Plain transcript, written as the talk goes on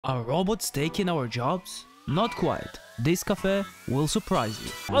Are robots taking our jobs? Not quite. This cafe will surprise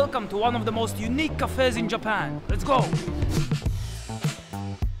you. Welcome to one of the most unique cafes in Japan. Let's go!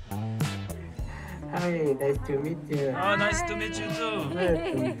 Hi, nice to meet you. Oh, nice to meet you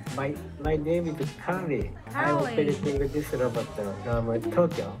too. My name is Carly. I'm operating this robot from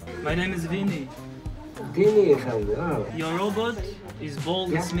Tokyo. My name is Vinny. Vinny is on Your robot is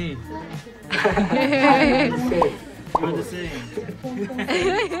bald as me. You're the same.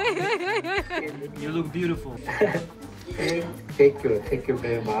 You look beautiful. Thank you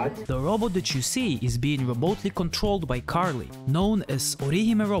very much. The robot that you see is being remotely controlled by Carly. Known as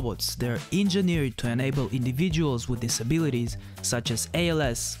Orihime robots, they're engineered to enable individuals with disabilities such as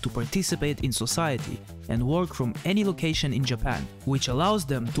ALS to participate in society and work from any location in Japan, which allows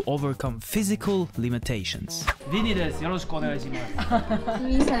them to overcome physical limitations. Vinny desu. Yoroshiku onegai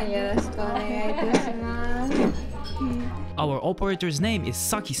shimasu. Our operator's name is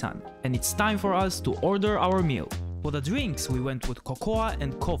Saki-san, and it's time for us to order our meal. For the drinks, we went with cocoa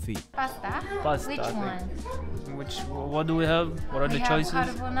and coffee. Pasta? Pasta. Which one? What do we have? What are the choices?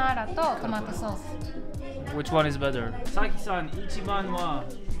 Carbonara to tomato sauce. Which one is better? Saki-san, ichiban wa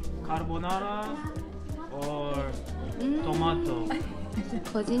carbonara or tomato?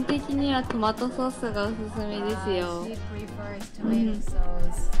 個人的にはトマトソースがおすすめですよ。 She prefers tomato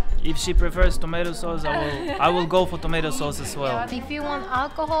sauce. If she prefers tomato sauce, I will go for tomato sauce as well. If you want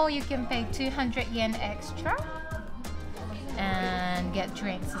alcohol, you can pay 200 yen extra and get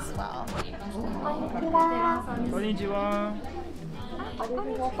drinks as well. Konnichiwa.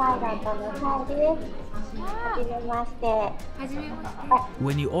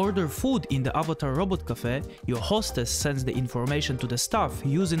 When you order food in the Avatar Robot Cafe, your hostess sends the information to the staff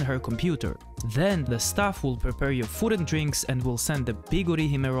using her computer. Then the staff will prepare your food and drinks and will send the big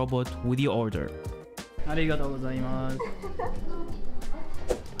Orihime robot with your order. Arigatou gozaimasu.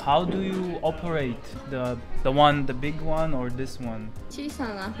 How do you operate the big one or this one? 小さ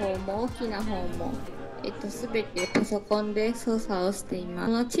な方も大きな方も、すべてパソコンで操作をしています。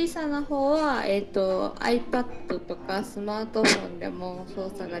この小さな方は、iPad とかスマートフォンでも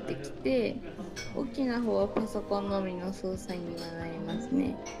操作ができて、大きな方はパソコンのみの操作になります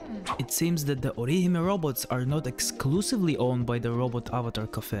ね。It seems that the Orihime robots are not exclusively owned by the Robot Avatar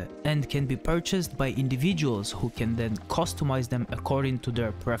Cafe and can be purchased by individuals who can then customize them according to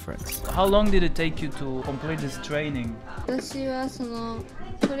their preference. How long did it take you to complete this training? 私はその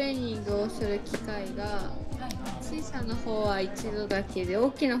トレーニングをする機会が小さな方は一度だけで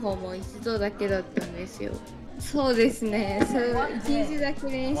大きな方も一度だけだったんですよ。そうですね。それ1日だけ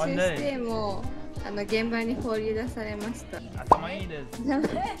練習しても現場に放り出されました。頭いいです。ありがと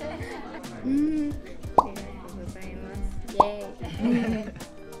うございます。イエーイ。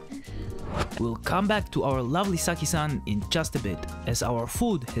We'll come back to our lovely Saki-san in just a bit, as our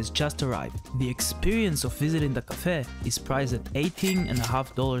food has just arrived. The experience of visiting the cafe is priced at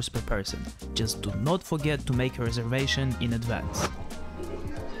 $18.50 per person. Just do not forget to make a reservation in advance.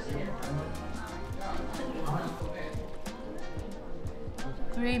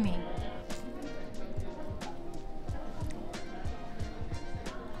 Creamy.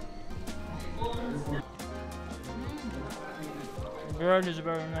 Bread is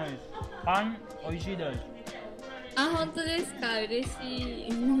very nice. Pan, oishii desu. あ、本当ですか。嬉しい。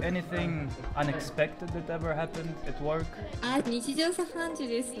Anything unexpected that ever happened at work? あ、日常茶飯事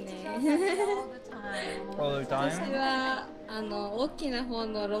ですね。All the time? 私は大きな方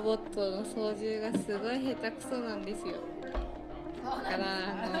のロボットの操縦がすごい下手くそなんですよ。だから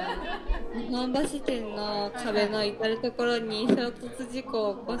日本橋店の壁の至るところに衝突事故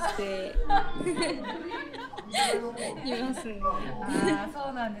を起こしていますね。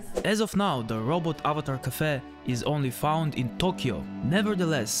As of now, the Robot Avatar Cafe is only found in Tokyo.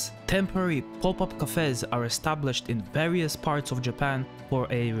 Nevertheless, temporary pop-up cafes are established in various parts of Japan for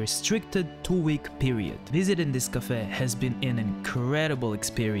a restricted 2-week period. Visiting this cafe has been an incredible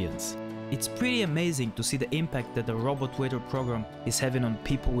experience. It's pretty amazing to see the impact that the Robot Waiter program is having on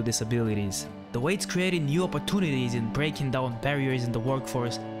people with disabilities. The way it's creating new opportunities and breaking down barriers in the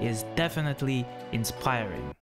workforce is definitely inspiring.